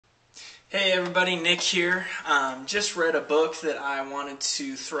Hey everybody, Nick here. Just read a book that I wanted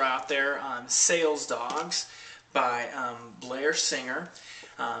to throw out there on Sales Dogs by Blair Singer.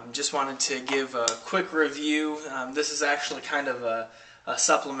 Just wanted to give a quick review. This is actually kind of a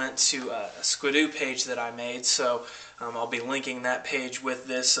supplement to a Squidoo page that I made, so I'll be linking that page with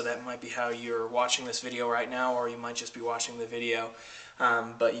this, so that might be how you're watching this video right now, or you might just be watching the video,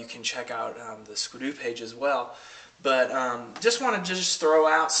 but you can check out the Squidoo page as well. But just wanted to just throw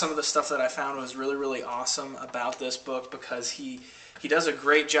out some of the stuff that I found was really, really awesome about this book, because he does a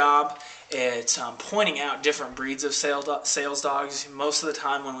great job at pointing out different breeds of sales dogs. Most of the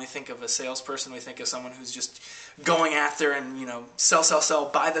time when we think of a salesperson, we think of someone who's just going after and, sell, sell, sell,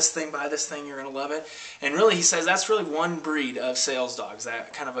 buy this thing, you're going to love it. And really, he says that's really one breed of sales dogs,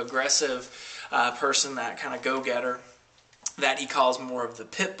 that kind of aggressive person, that kind of go-getter, that he calls more of the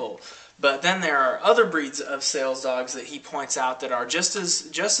pit bull. But then there are other breeds of sales dogs that he points out that are just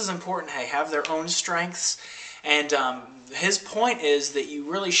as important. Hey, have their own strengths, and his point is that you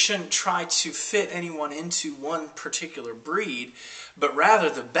really shouldn't try to fit anyone into one particular breed, but rather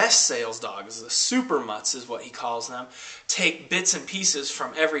the best sales dogs, the super mutts is what he calls them, take bits and pieces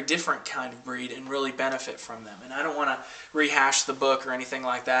from every different kind of breed and really benefit from them. And I don't want to rehash the book or anything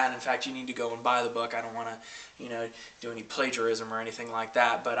like that. And in fact, you need to go and buy the book. I don't want to do any plagiarism or anything like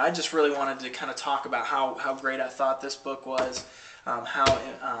that. But I just really wanted to kind of talk about how great I thought this book was,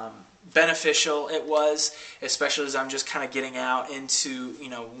 how beneficial it was, especially as I'm just kind of getting out into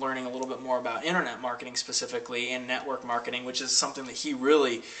learning a little bit more about internet marketing specifically, and network marketing, which is something that he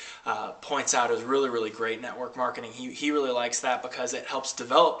really points out is really, really great. Network marketing, he really likes that because it helps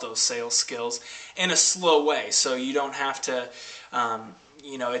develop those sales skills in a slow way, so you don't have to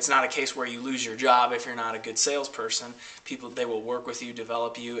it's not a case where you lose your job if you're not a good salesperson. They will work with you,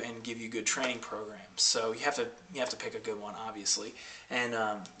 develop you, and give you good training programs. So you have to pick a good one, obviously, and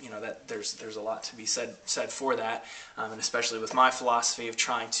that there's a lot to be said for that, and especially with my philosophy of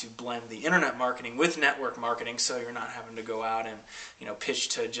trying to blend the internet marketing with network marketing, so you're not having to go out and pitch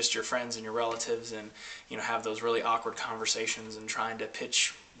to just your friends and your relatives, and have those really awkward conversations and trying to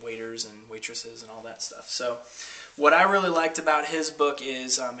pitch waiters and waitresses and all that stuff. So what I really liked about his book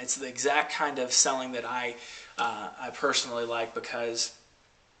is it's the exact kind of selling that I personally like, because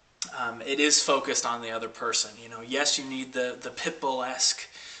it is focused on the other person. Yes, you need the pit bull-esque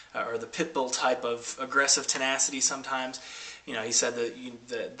or the pit bull type of aggressive tenacity sometimes. He said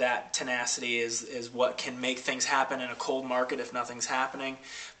that tenacity is what can make things happen in a cold market if nothing's happening.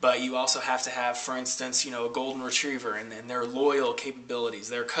 But you also have to have, for instance, a golden retriever and their loyal capabilities.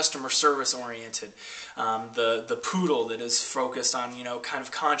 They're customer service oriented. The poodle that is focused on kind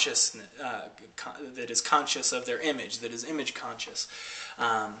of conscious, that is conscious of their image, that is image conscious.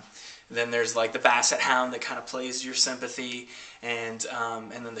 Then there's like the basset hound that kind of plays your sympathy, and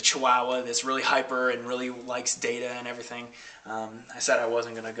then the chihuahua that's really hyper and really likes data and everything. I said I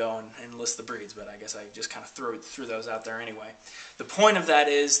wasn't going to go and list the breeds, but I guess I just kind of threw those out there anyway. The point of that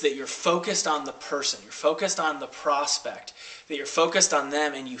is that you're focused on the person, you're focused on the prospect, that you're focused on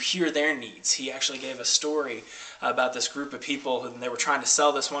them and you hear their needs. He actually gave a story about this group of people, and they were trying to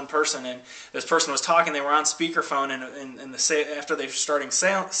sell this one person, and this person was talking, they were on speakerphone, and after they were starting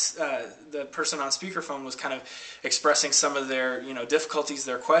sales, the person on speakerphone was kind of expressing some of their difficulties,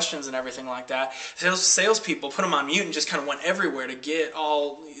 their questions and everything like that. Salespeople put them on mute and just kind of went everywhere to get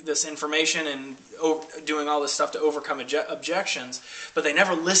all this information and doing all this stuff to overcome objections, but they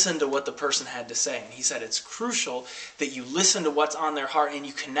never listened to what the person had to say. And he said it's crucial that you listen to what's on their heart and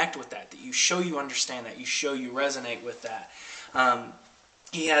you connect with that you show you understand that, you show you resonate with that.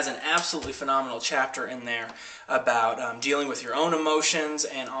 He has an absolutely phenomenal chapter in there about dealing with your own emotions,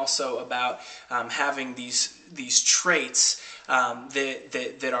 and also about having these traits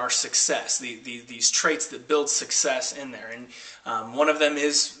that are success, these traits that build success in there. And one of them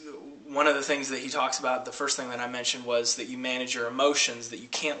is, one of the things that he talks about, the first thing that I mentioned, was that you manage your emotions, that you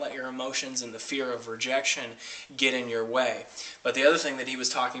can't let your emotions and the fear of rejection get in your way. But the other thing that he was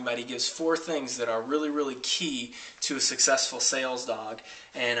talking about, he gives 4 things that are really, really key to a successful sales dog.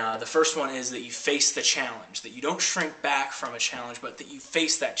 And the first one is that you face the challenge, that you don't shrink back from a challenge, but that you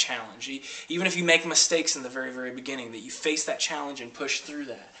face that challenge. Even if you make mistakes in the very, very beginning, that you face that challenge and push through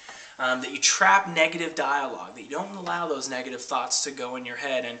that. That you trap negative dialogue, that you don't allow those negative thoughts to go in your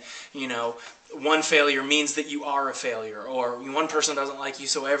head and, one failure means that you are a failure, or one person doesn't like you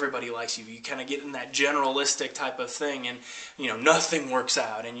so everybody likes you. You kind of get in that generalistic type of thing, and nothing works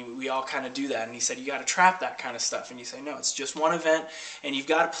out, and we all kind of do that. And he said you got to trap that kind of stuff, and you say no, it's just one event, and you've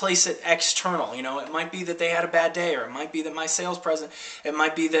got to place it external. It might be that they had a bad day, or it might be that it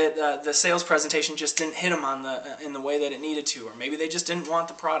might be that the sales presentation just didn't hit them in the way that it needed to, or maybe they just didn't want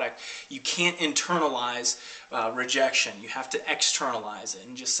the product. You can't internalize rejection. You have to externalize it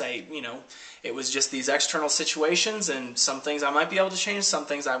and just say, it was just these external situations, and some things I might be able to change, some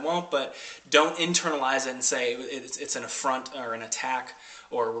things I won't, but don't internalize it and say it's an affront or an attack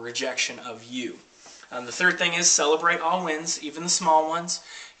or a rejection of you. The third thing is celebrate all wins, even the small ones.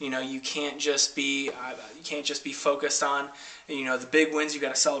 You can't just be focused on the big wins. You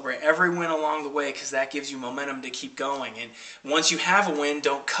got to celebrate every win along the way, because that gives you momentum to keep going. And once you have a win,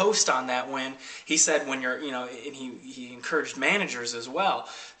 don't coast on that win. He said when you're and he encouraged managers as well,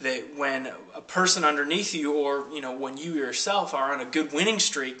 that when a person underneath you, or when you yourself are on a good winning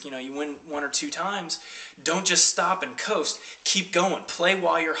streak, you win one or two times, don't just stop and coast. Keep going. Play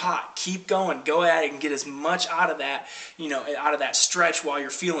while you're hot. Keep going. Go at it and get as much out of that out of that stretch while you're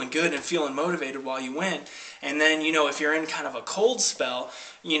feeling good and feeling motivated while you win. And then, if you're in kind of a cold spell,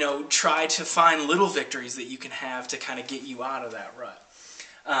 try to find little victories that you can have to kind of get you out of that rut.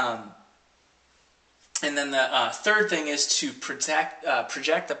 And then the third thing is to project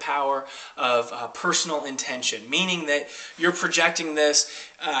the power of personal intention, meaning that you're projecting this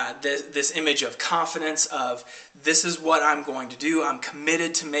image of confidence of, this is what I'm going to do. I'm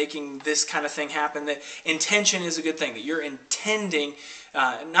committed to making this kind of thing happen. That intention is a good thing, that you're intending,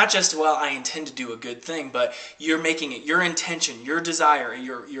 not just, well, I intend to do a good thing, but you're making it your intention, your desire,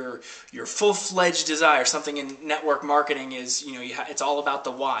 your full-fledged desire. Something in network marketing is, it's all about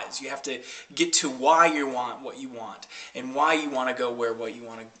the whys. You have to get to why you want what you want, and why you want to go where you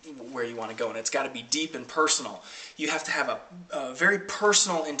want to go, and it's got to be deep and personal. You have to have a very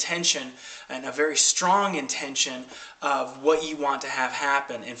personal intention and a very strong intention of what you want to have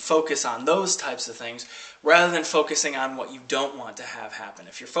happen, and focus on those types of things rather than focusing on what you don't want to have happen.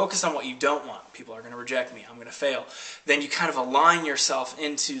 If you're focused on what you don't want, people are going to reject me, I'm going to fail, then you kind of align yourself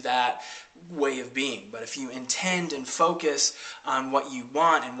into that way of being. But if you intend and focus on what you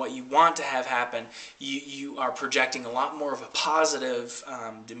want and what you want to have happen, you are projecting a lot more of a positive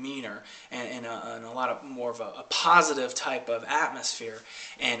demeanor, and a lot more of a positive type of atmosphere,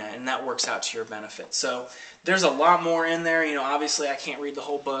 and that works out to your benefit. So there's a lot more in there. Obviously I can't read the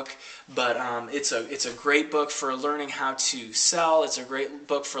whole book, but it's a great book for learning how to sell. It's a great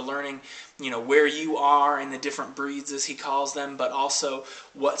book for learning where you are in the different breeds, as he calls them, but also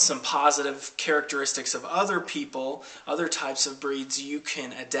what some positive characteristics of other people, other types of breeds you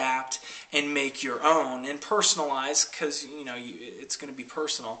can adapt and make your own and personalize, because it's going to be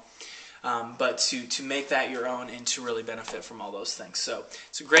personal, but to make that your own and to really benefit from all those things. So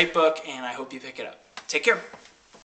it's a great book, and I hope you pick it up. Take care.